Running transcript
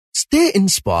Stay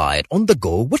inspired on the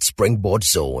go with Springboard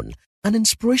Zone, an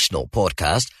inspirational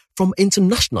podcast from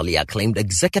internationally acclaimed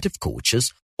executive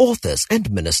coaches, authors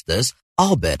and ministers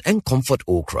Albert and Comfort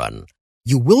Okran.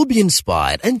 You will be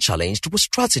inspired and challenged with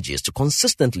strategies to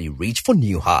consistently reach for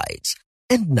new heights.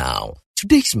 And now,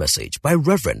 today's message by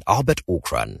Reverend Albert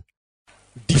Okran.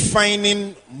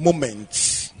 Defining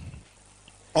moments.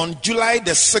 On July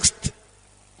the 6th,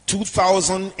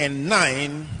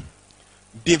 2009,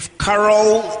 Dave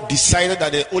Carroll decided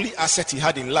that the only asset he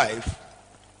had in life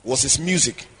was his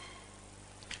music.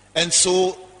 And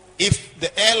so, if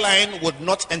the airline would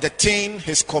not entertain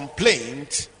his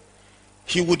complaint,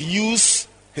 he would use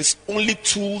his only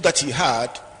tool that he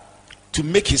had to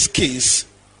make his case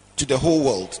to the whole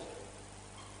world.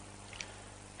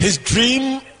 His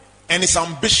dream and his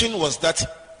ambition was that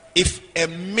if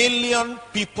 1 million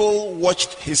people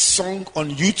watched his song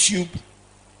on YouTube,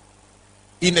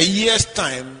 in a year's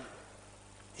time,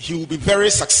 he will be very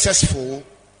successful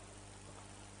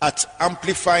at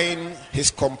amplifying his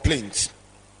complaints.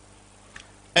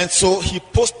 And so he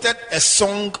posted a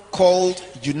song called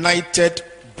United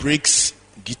Breaks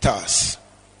Guitars.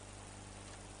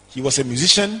 He was a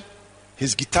musician.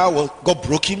 His guitar got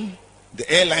broken. The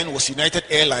airline was United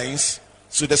Airlines.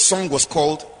 So the song was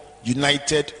called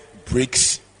United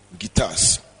Breaks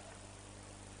Guitars.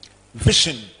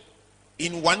 Vision.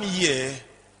 In 1 year,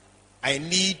 I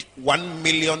need 1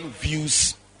 million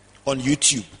views on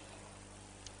YouTube.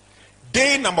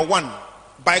 Day number 1,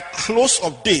 by close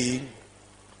of day,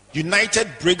 United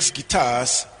Breaks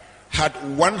Guitars had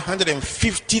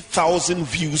 150,000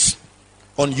 views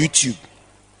on YouTube.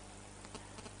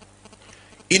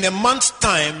 In a month's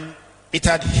time, it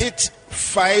had hit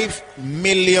 5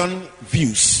 million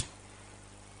views.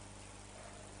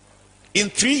 In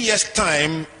 3 years'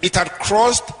 time, it had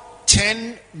crossed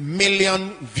 10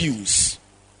 million views.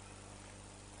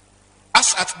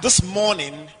 As at this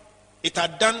morning, it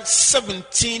had done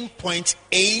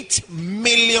 17.8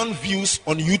 million views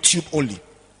on YouTube only.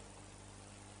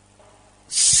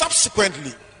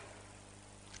 Subsequently,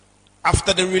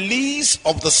 after the release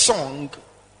of the song,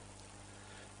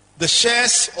 the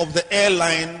shares of the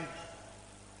airline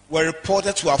were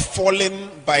reported to have fallen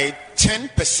by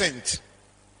 10%,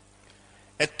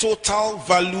 a total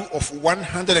value of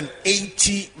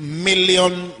 $180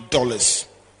 million.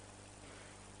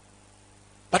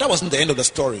 But that wasn't the end of the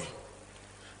story.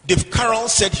 Dave Carroll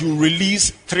said he will release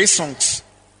 3 songs.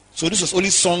 So this was only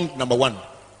song number 1.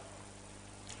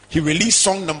 He released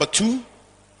song number 2.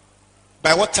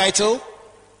 By what title?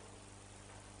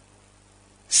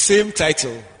 Same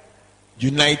title.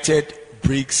 United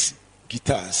Breaks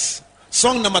Guitars.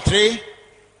 Song number 3.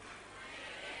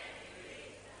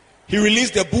 He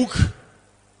released the book.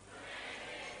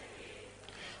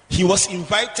 He was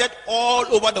invited all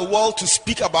over the world to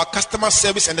speak about customer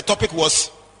service, and the topic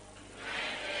was,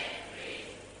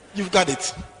 you've got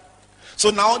it. So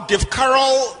now Dave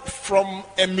Carroll, from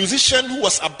a musician who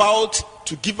was about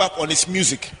to give up on his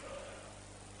music,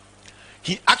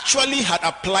 he actually had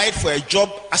applied for a job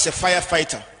as a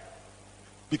firefighter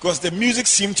because the music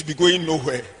seemed to be going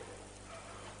nowhere.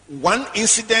 One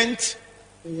incident,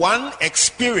 one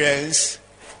experience,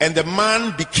 and the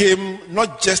man became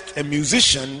not just a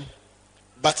musician,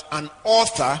 but an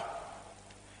author,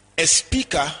 a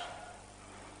speaker,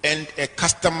 and a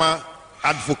customer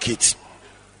advocate.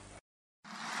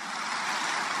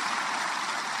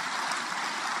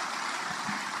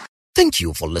 Thank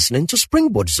you for listening to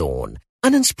Springboard Zone,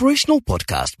 an inspirational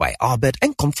podcast by Albert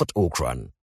and Comfort Okran.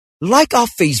 Like our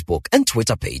Facebook and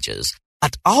Twitter pages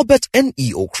at Albert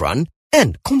N.E. Okran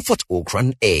and Comfort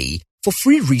Okran A for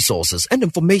free resources and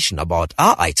information about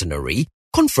our itinerary,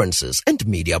 conferences, and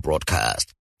media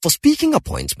broadcast. For speaking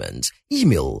appointments,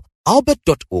 email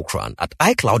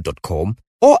albert.okran@icloud.com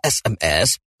or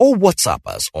SMS or WhatsApp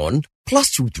us on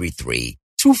 +233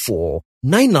 24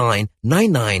 99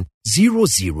 99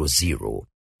 000.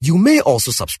 You may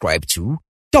also subscribe to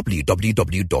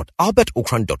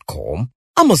www.albertokran.com,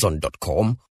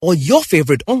 amazon.com, or your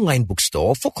favorite online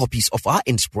bookstore for copies of our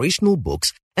inspirational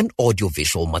books and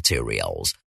audiovisual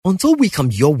materials. Until we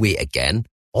come your way again,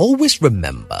 always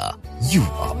remember, you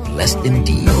are blessed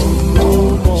indeed.